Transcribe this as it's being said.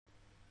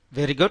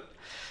Very good.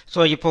 So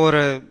இப்போ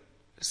ஒரு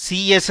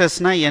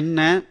சிஎஸ்எஸ்னா என்ன,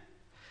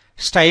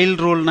 ஸ்டைல்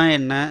ரூல்னா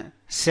என்ன,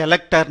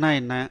 செலக்டர்னா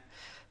என்ன,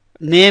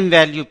 நேம்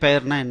வேல்யூ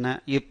பெயர்னா என்ன,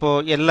 இப்போ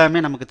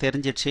எல்லாமே நமக்கு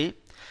தெரிஞ்சிடுச்சு.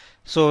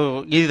 ஸோ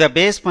இதை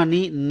பேஸ்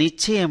பண்ணி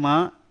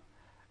நிச்சயமாக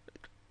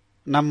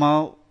நம்ம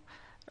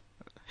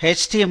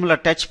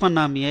ஹெச்டிஎம்மில் டச்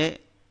பண்ணாமையே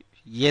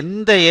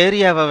எந்த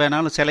ஏரியாவை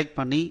வேணாலும் செலக்ட்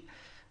பண்ணி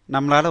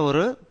நம்மளால்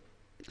ஒரு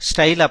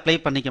ஸ்டைல் அப்ளை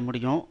பண்ணிக்க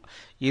முடியும்.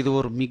 இது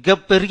ஒரு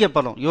மிகப்பெரிய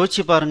பலம்.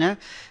 யோசிச்சு பாருங்க,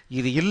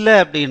 இது இல்லை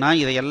அப்படின்னா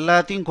இதை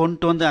எல்லாத்தையும்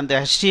கொண்டு வந்து அந்த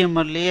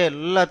HTML-லேயே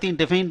எல்லாத்தையும்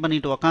டிஃபைன்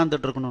பண்ணிட்டு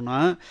உக்காந்துட்டு இருக்கணும்னா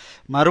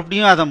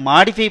மறுபடியும் அதை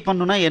மாடிஃபை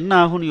பண்ணணும்னா என்ன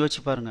ஆகும்னு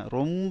யோசிச்சு பாருங்க,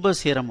 ரொம்ப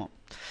சிரமம்.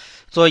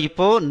 ஸோ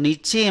இப்போது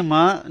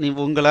நிச்சயமாக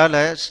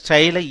உங்களால்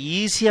ஸ்டைலை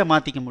ஈஸியாக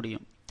மாற்றிக்க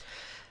முடியும்.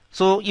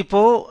 ஸோ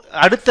இப்போது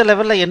அடுத்த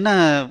லெவலில் என்ன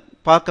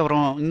பார்க்க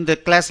வரோம், இந்த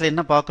கிளாஸில்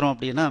என்ன பார்க்குறோம்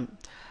அப்படின்னா,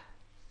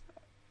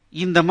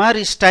 இந்த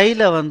மாதிரி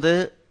ஸ்டைலை வந்து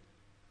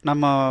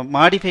நம்ம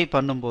மாடிஃபை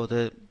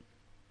பண்ணும்போது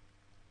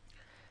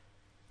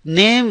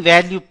நேம்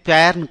வேல்யூ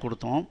பேர்னு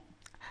கொடுத்தோம்.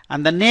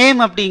 அந்த நேம்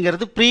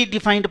அப்படிங்கிறது ப்ரீ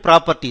டிஃபைன்டு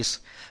ப்ராப்பர்ட்டிஸ்.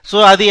 ஸோ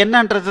அது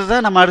என்னன்றது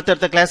தான் நம்ம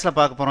அடுத்தடுத்த கிளாஸில்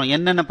பார்க்க போகிறோம்.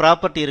 என்னென்ன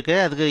ப்ராப்பர்ட்டி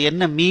இருக்குது, அதுக்கு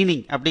என்ன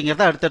மீனிங்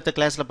அப்படிங்கிறத அடுத்தடுத்த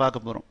கிளாஸில்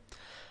பார்க்க போகிறோம்.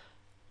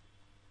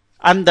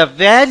 அந்த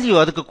வேல்யூ,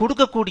 அதுக்கு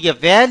கொடுக்கக்கூடிய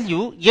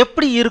வேல்யூ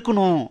எப்படி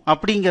இருக்கணும்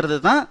அப்படிங்கிறது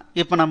தான்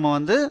இப்போ நம்ம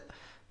வந்து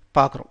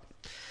பார்க்குறோம்.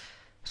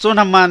 ஸோ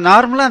நம்ம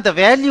நார்மலாக அந்த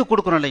வேல்யூ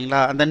கொடுக்குறோம்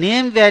இல்லைங்களா, அந்த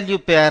நேம் வேல்யூ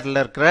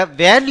பேரில் இருக்கிற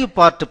வேல்யூ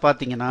பார்ட்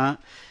பார்த்தீங்கன்னா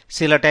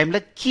சில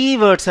டைமில்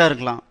கீவேர்ட்ஸாக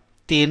இருக்கலாம்.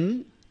 தின்,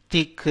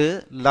 திக்கு,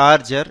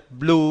 லார்ஜர்,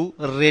 ப்ளூ,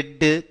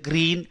 ரெட்டு,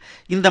 க்ரீன்,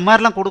 இந்த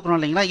மாதிரிலாம் கொடுக்குறோம்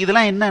இல்லைங்களா.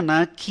 இதெல்லாம் என்னன்னா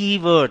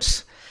கீவேர்ட்ஸ்.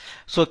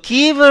 ஸோ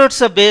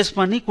கீவேர்ட்ஸை பேஸ்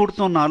பண்ணி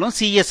கொடுத்தோம்னாலும்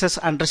சிஎஸ்எஸ்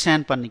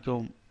அண்டர்ஸ்டாண்ட்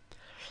பண்ணிக்கும்.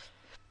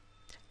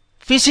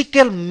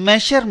 ஃபிசிக்கல்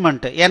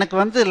மெஷர்மெண்ட், எனக்கு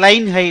வந்து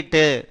லைன்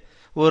ஹைட்டு,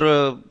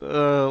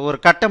 ஒரு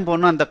கட்டம்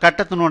போடணும், அந்த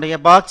கட்டத்தினுடைய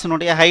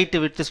பாக்ஸினுடைய ஹைட்டு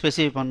விட்டு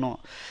ஸ்பெசிஃபை பண்ணும்.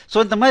 ஸோ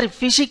இந்த மாதிரி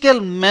ஃபிசிக்கல்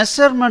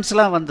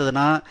மெஷர்மெண்ட்ஸ்லாம்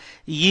வந்ததுன்னா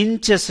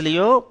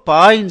இன்ச்சஸ்லேயோ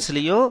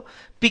பாயிண்ட்ஸ்லேயோ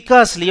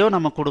பிகாஸ்லேயோ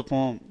நம்ம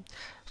கொடுப்போம்.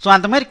 ஸோ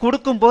அந்த மாதிரி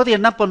கொடுக்கும்போது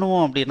என்ன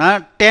பண்ணுவோம் அப்படின்னா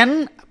 10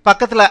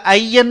 பக்கத்தில்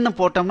ஐஎன்னு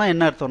போட்டோம்னா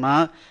என்ன அர்த்தம்னா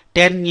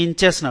 10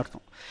 இன்ச்சஸ்ன்னு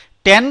அர்த்தம்.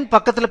 10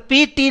 பக்கத்தில்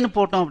பிடின்னு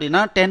போட்டோம்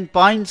அப்படின்னா 10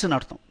 பாயிண்ட்ஸ்னு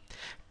அர்த்தம்.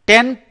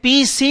 10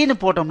 பிசின்னு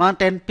போட்டோம்னா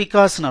 10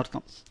 பிகாஸ்ன்னு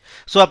அர்த்தம்.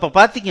 ஸோ அப்போ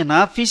பார்த்தீங்கன்னா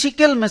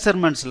ஃபிசிக்கல்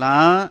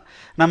மெஷர்மெண்ட்ஸ்லாம்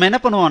நம்ம என்ன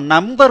பண்ணுவோம்,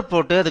 நம்பர்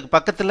போட்டு அதுக்கு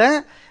பக்கத்தில்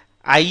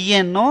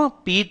ஐஎன்னோ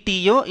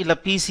பிடியோ இல்லை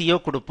பிசியோ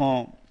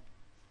கொடுப்போம்.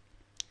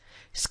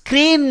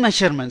 ஸ்க்ரீன்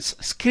மெஷர்மெண்ட்ஸ்,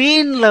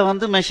 ஸ்க்ரீனில்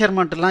வந்து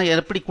மெஷர்மெண்ட்லாம்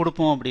எப்படி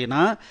கொடுப்போம்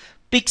அப்படின்னா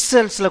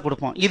பிக்சல்ஸில்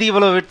கொடுப்போம். இது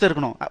இவ்வளோ விட்த்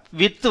இருக்கணும்,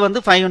 விட்த் வந்து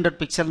 500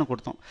 பிக்சல்னு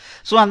கொடுத்தோம்.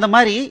 ஸோ அந்த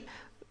மாதிரி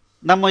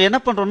நம்ம என்ன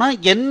பண்ணுறோம்னா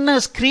என்ன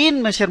ஸ்க்ரீன்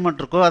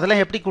மெஷர்மெண்ட் இருக்கோ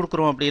அதெல்லாம் எப்படி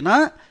கொடுக்குறோம் அப்படின்னா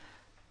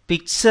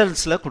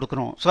பிக்சல்ஸில்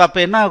கொடுக்குறோம். ஸோ அப்போ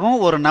என்ன ஆகும்,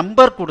 ஒரு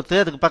நம்பர் கொடுத்து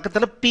அதுக்கு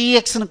பக்கத்தில்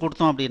பிஎக்ஸ்னு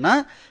கொடுத்தோம் அப்படின்னா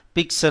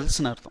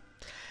பிக்சல்ஸ்னு அர்த்தம்.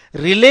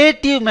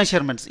 ரிலேட்டிவ்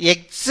மெஷர்மெண்ட்ஸ்,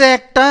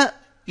 எக்ஸாக்டாக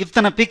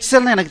இத்தனை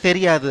பிக்சல்னு எனக்கு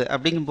தெரியாது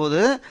அப்படிங்கும்போது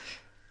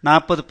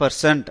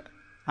 40%,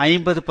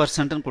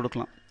 50%ன்னு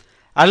கொடுக்கலாம்.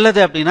 அல்லது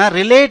அப்படின்னா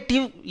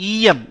ரிலேட்டிவ்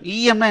இஎம்,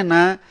 இஎம்னா என்ன,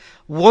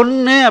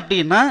 1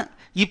 அப்படின்னா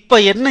இப்போ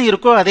என்ன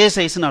இருக்கோ அதே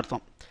சைஸ்ன்னு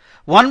அர்த்தம்.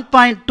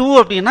 1.2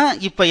 அப்படின்னா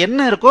இப்போ என்ன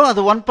இருக்கோ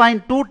அது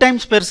 1.2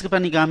 டைம்ஸ் பெருசுக்கு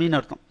பண்ணி காமின்னு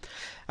அர்த்தம்.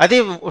 அதே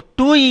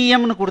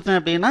 2EMன்னு கொடுத்தேன்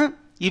அப்படின்னா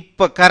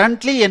இப்போ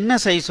கரண்ட்லி என்ன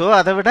சைஸோ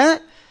அதை விட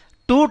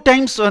 2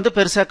 டைம்ஸ் வந்து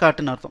பெருசாக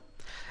காட்டுன்னு அர்த்தம்.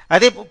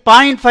 அதே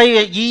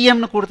 0.5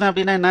 EMன்னு கொடுத்தேன்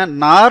அப்படின்னா என்ன,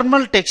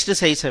 நார்மல் டெக்ஸ்ட்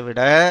சைஸை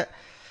விட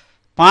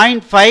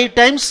 0.5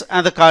 டைம்ஸ்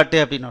அதை காட்டு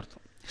அப்படின்னு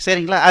அர்த்தம்.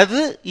 சரிங்களா, அது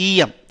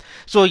இஎம்.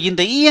 ஸோ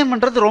இந்த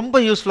இஎம்ன்றது ரொம்ப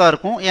யூஸ்ஃபுல்லாக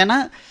இருக்கும். ஏன்னா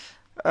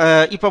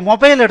இப்போ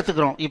மொபைல்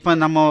எடுத்துக்கிறோம், இப்போ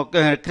நம்ம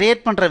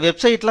கிரியேட் பண்ணுற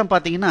வெப்சைட்லாம்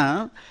பார்த்தீங்கன்னா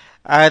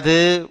அது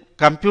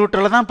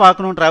கம்ப்யூட்டரில் தான்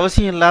பார்க்கணுன்ற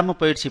அவசியம் இல்லாமல்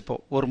போயிடுச்சு.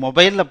 இப்போது ஒரு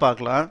மொபைலில்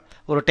பார்க்கலாம்,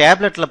 ஒரு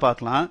டேப்லெட்டில்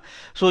பார்க்கலாம்.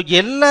 ஸோ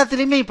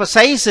எல்லாத்துலேயுமே இப்போ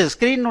சைஸு,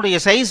 ஸ்க்ரீனுடைய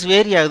சைஸ்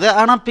வேரி ஆகுது.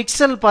 ஆனால்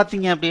பிக்சல்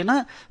பார்த்தீங்க அப்படின்னா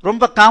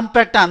ரொம்ப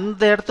காம்பேக்டாக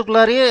அந்த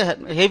இடத்துக்குள்ளாரையே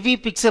ஹெவி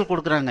பிக்சல்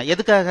கொடுக்குறாங்க.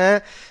 எதுக்காக,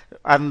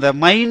 அந்த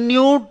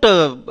மைன்யூட்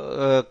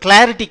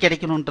கிளாரிட்டி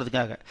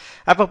கிடைக்கணுன்றதுக்காக.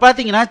 அப்போ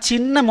பார்த்தீங்கன்னா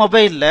சின்ன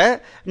மொபைலில்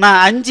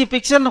நான் 5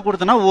 பிக்சல்னு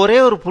கொடுத்தேன்னா ஒரே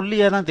ஒரு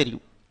புள்ளியாக தான்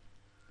தெரியும்.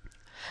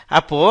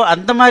 அப்போது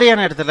அந்த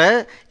மாதிரியான இடத்துல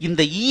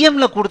இந்த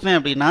இஎம்ல கொடுத்தேன்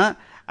அப்படின்னா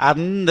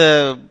அந்த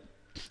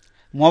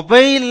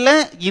மொபைலில்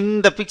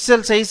இந்த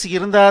பிக்சல் சைஸ்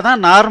இருந்தால்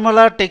தான்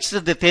நார்மலாக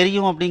டெக்ஸ்ட்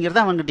தெரியும் அப்படிங்கிறத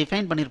அவங்க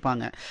டிஃபைன்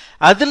பண்ணியிருப்பாங்க.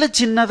 அதில்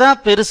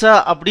சின்னதாக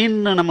பெருசாக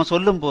அப்படின்னு நம்ம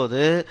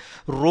சொல்லும்போது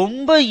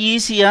ரொம்ப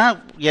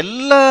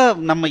ஈஸியாக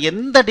நம்ம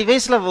எந்த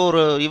டிவைஸில்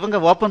ஒரு இவங்க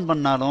ஓப்பன்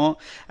பண்ணாலும்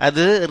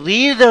அது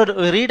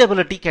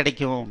ரீடபிலிட்டி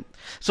கிடைக்கும்.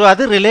 ஸோ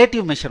அது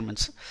ரிலேட்டிவ்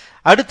மெஷர்மெண்ட்ஸ்.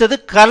 அடுத்தது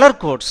கலர்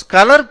கோட்ஸ்.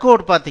 கலர்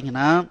கோட்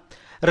பார்த்தீங்கன்னா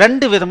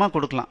 2 விதமாக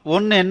கொடுக்கலாம்.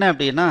 ஒன்று என்ன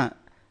அப்படின்னா,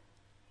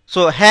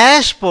 ஸோ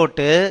ஹேஷ்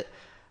போட்டு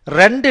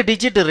 2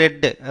 digit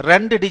red,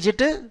 2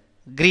 digit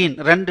green,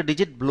 2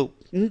 digit blue,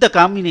 இந்த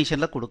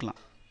காம்பினேஷனில் கொடுக்கலாம்.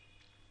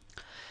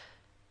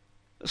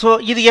 ஸோ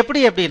இது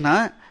எப்படி அப்படின்னா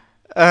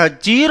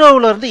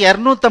 0லேருந்து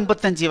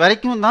 255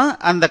 வரைக்கும் தான்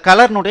அந்த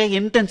கலர்னுடைய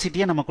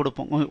இன்டென்சிட்டியை நம்ம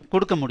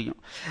கொடுக்க முடியும்.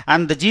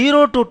 அந்த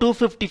 0 to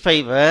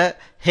 255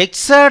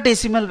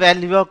 ஹெக்ஸாடெசிமல்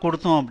வேல்யூவாக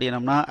கொடுத்தோம்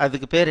அப்படின்னம்னா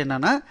அதுக்கு பேர்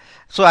என்னன்னா,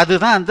 ஸோ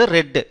அதுதான் அந்த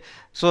ரெட்டு.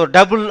 ஸோ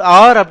டபுள்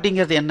ஆர்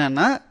அப்படிங்கிறது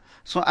என்னன்னா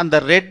ஸோ அந்த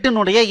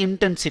ரெட்டினுடைய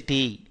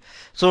intensity.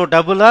 So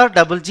double R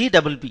double G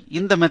double P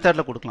இந்த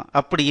மெத்தடில் கொடுக்கலாம்.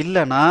 அப்படி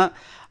இல்லைன்னா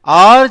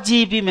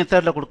ஆர்ஜிபி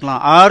மெத்தடில்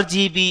கொடுக்கலாம்.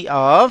 ஆர்ஜிபி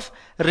ஆஃப்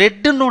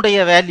ரெட்டினுடைய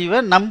வேல்யூவை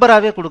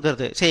நம்பராகவே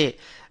கொடுக்கறது. சரி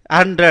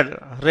 100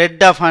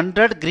 ரெட் ஆஃப்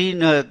 100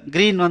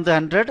 green வந்து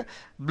 100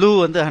 ப்ளூ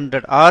வந்து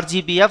 100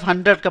 ஆர்ஜிபி ஆஃப்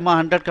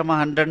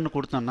 100,100,100ன்னு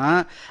கொடுத்தோம்னா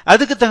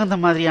அதுக்கு தகுந்த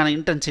மாதிரியான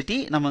இன்டென்சிட்டி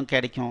நமக்கு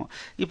கிடைக்கும்.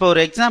 இப்போ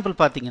ஒரு எக்ஸாம்பிள்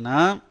பார்த்தீங்கன்னா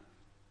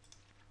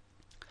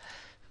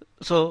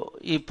ஸோ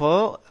இப்போ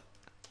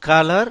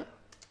colour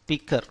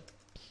bigger.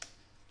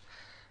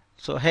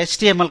 So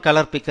HTML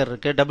colour bigger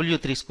இருக்கு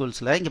W3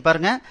 ஸ்கூல்ஸில். இங்கே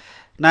பாருங்க,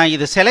 நான்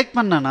இதை செலக்ட்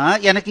பண்ணேன்னா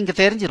எனக்கு இங்கே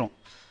தெரிஞ்சிடும்.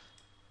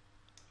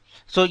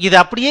 ஸோ இதை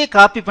அப்படியே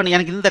காப்பி பண்ணி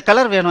எனக்கு இந்த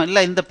கலர் வேணும்,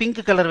 இல்லை இந்த பிங்க்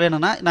கலர்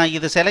வேணும்னா நான்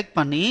இதை செலக்ட்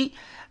பண்ணி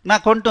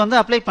நான் கொண்டு வந்து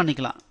அப்ளை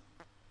பண்ணிக்கலாம்.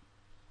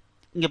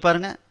 இங்கே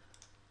பாருங்க,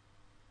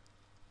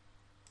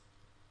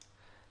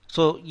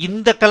 ஸோ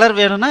இந்த கலர்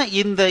வேணும்னா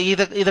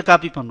இதை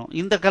காப்பி பண்ணும்.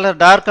 இந்த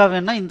கலர் டார்க்காக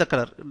வேணும்னா இந்த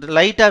கலர்,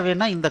 லைட்டாக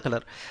வேணும்னா இந்த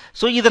கலர்.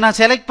 ஸோ இதை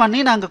நான் செலக்ட்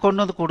பண்ணி நாங்கள்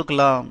கொண்டு வந்து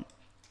கொடுக்கலாம்.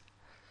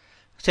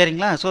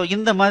 சரிங்களா? ஸோ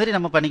இந்த மாதிரி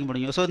நம்ம பண்ணிக்க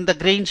முடியும். ஸோ இந்த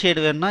கிரெயின் ஷேடு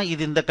வேணும்னா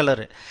இது இந்த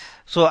கலரு.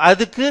 ஸோ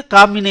அதுக்கு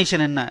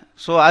காம்பினேஷன் என்ன?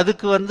 ஸோ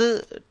அதுக்கு வந்து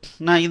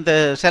நான் இந்த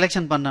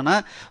செலெக்ஷன் பண்ணேன்னா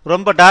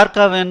ரொம்ப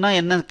டார்க்காக வேணும்னா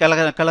என்ன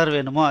கலர்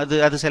வேணுமோ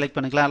அது செலக்ட்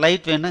பண்ணிக்கலாம்.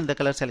 லைட் வேணும்னா இந்த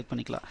கலர் செலக்ட்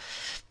பண்ணிக்கலாம்.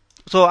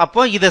 ஸோ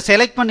அப்போ இதை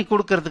செலக்ட் பண்ணி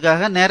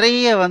கொடுக்கறதுக்காக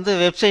நிறைய வந்து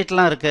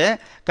வெப்சைட்லாம் இருக்கு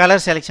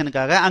கலர்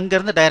செலெக்ஷனுக்காக.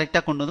 அங்கேருந்து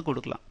டைரெக்டாக கொண்டு வந்து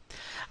கொடுக்கலாம்.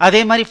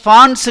 அதே மாதிரி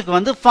ஃபாண்ட்ஸுக்கு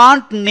வந்து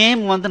ஃபாண்ட்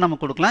நேம் வந்து நம்ம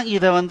கொடுக்கலாம்.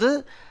 இதை வந்து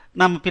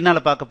நம்ம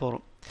பின்னால் பார்க்க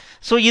போகிறோம்.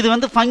 ஸோ இது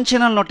வந்து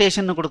ஃபங்க்ஷனல்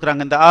நோட்டேஷன்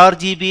கொடுக்குறாங்க. இந்த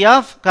ஆர்ஜிபி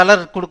ஆஃப்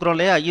கலர் கொடுக்குறோம்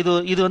இல்லையா,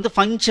 இது வந்து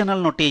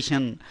ஃபங்க்ஷனல்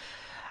நோட்டேஷன்.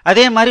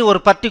 அதே மாதிரி ஒரு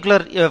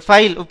பர்டிகுலர்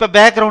ஃபைல், இப்போ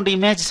பேக்ரவுண்ட்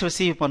இமேஜ்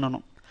ரிசீவ்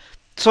பண்ணணும்.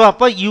 ஸோ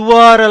அப்போ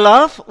யூஆர்எல்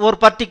ஆஃப் ஒரு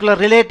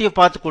பர்டிகுலர் ரிலேட்டிவ்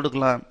பார்த்து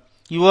கொடுக்கலாம்.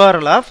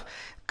 URL of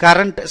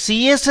current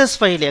CSS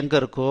file எங்கே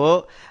இருக்கோ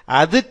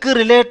அதுக்கு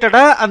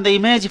ரிலேட்டடாக அந்த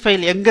இமேஜ்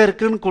ஃபைல் எங்கே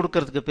இருக்குன்னு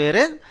கொடுக்கறதுக்கு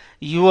பேர்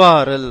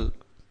யூஆர்எல்.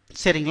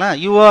 சரிங்களா?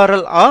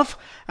 யூஆர்எல் ஆஃப்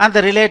அந்த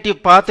ரிலேட்டிவ்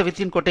பார்த்து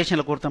வித்தின்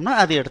கொட்டேஷனில் கொடுத்தோம்னா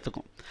அது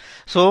எடுத்துக்கும்.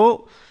 ஸோ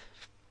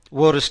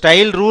ஒரு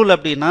ஸ்டைல் ரூல்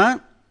அப்படின்னா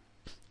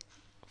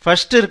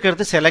ஃபர்ஸ்ட்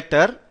இருக்கிறது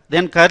செலக்டர்,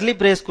 தென் கர்லி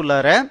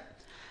பிரேஸ்குள்ளார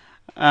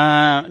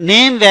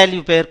நேம்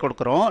வேல்யூ பேர்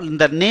கொடுக்குறோம்.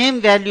 இந்த நேம்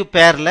வேல்யூ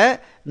பேரில்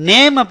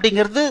நேம்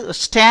அப்படிங்கிறது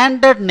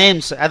ஸ்டாண்டர்ட்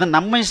நேம்ஸ், அது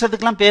நம்ம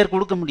இஷ்டத்துக்குலாம் பேர்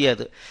கொடுக்க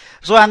முடியாது.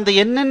 ஸோ அந்த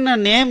என்னென்ன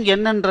நேம்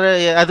என்னன்ற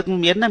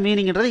அதுக்கு என்ன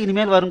மீனிங்ன்றது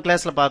இனிமேல் வரும்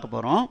கிளாஸில் பார்க்க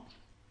போகிறோம்.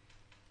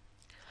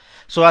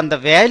 ஸோ அந்த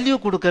வேல்யூ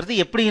கொடுக்கறது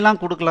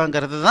எப்படிலாம்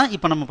கொடுக்கலாங்கிறது தான்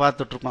இப்போ நம்ம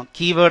பார்த்துட்ருக்கோம்.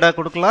 கீவேர்டாக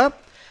கொடுக்கலாம்,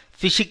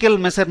 ஃபிசிக்கல்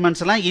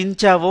மெஷர்மெண்ட்ஸ்லாம்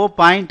இன்ச்சாவோ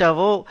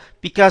பாயிண்டாவோ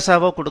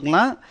பிக்காஸாவோ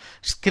கொடுக்கலாம்,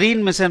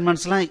 ஸ்க்ரீன்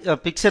மெஷர்மெண்ட்ஸ்லாம்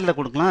பிக்சலில்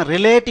கொடுக்கலாம்,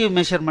 ரிலேட்டிவ்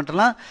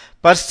மெஷர்மெண்ட்லாம்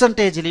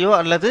பர்சன்டேஜ்லேயோ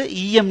அல்லது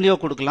இஎம்லேயோ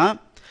கொடுக்கலாம்.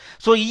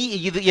 ஸோ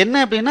இது என்ன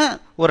அப்படின்னா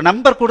ஒரு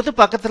நம்பர் கொடுத்து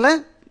பக்கத்தில்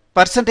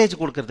பர்சன்டேஜ்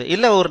கொடுக்குறது,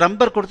 இல்லை ஒரு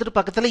நம்பர் கொடுத்துட்டு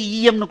பக்கத்தில்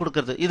இஎம்னு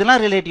கொடுக்குறது,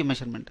 இதெல்லாம் ரிலேட்டிவ்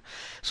மெஷர்மெண்ட்.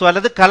 ஸோ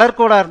அல்லது கலர்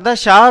கோடாக இருந்தால்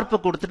ஷார்ப்பு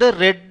கொடுத்துட்டு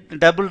red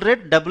double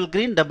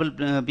green double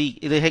P,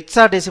 இது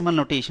ஹெக்ஸாடெசிமல்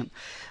நோட்டேஷன்.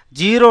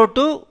 0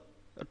 to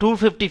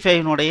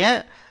 255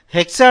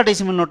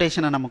 ஹெக்ஸாடெசிமல்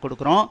நோட்டேஷனை நம்ம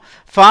கொடுக்குறோம்.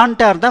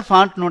 ஃபாண்ட்டாக இருந்தால்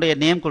ஃபாண்ட்னுடைய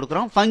நேம்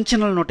கொடுக்குறோம்.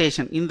 ஃபங்க்ஷனல்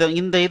நோட்டேஷன்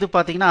இந்த இது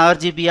பார்த்தீங்கன்னா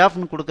ஆர்ஜிபி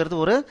ஆஃப்னு கொடுக்கறது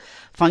ஒரு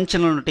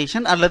ஃபங்க்ஷனல்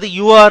நோட்டேஷன், அல்லது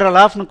யூஆர்எல்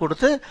ஆஃப்னு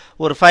கொடுத்து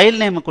ஒரு ஃபைல்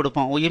நேம்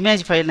கொடுப்போம்,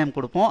 இமேஜ் ஃபைல் நேம்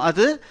கொடுப்போம்,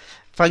 அது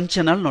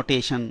ஃபங்க்ஷனல்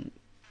நோட்டேஷன்.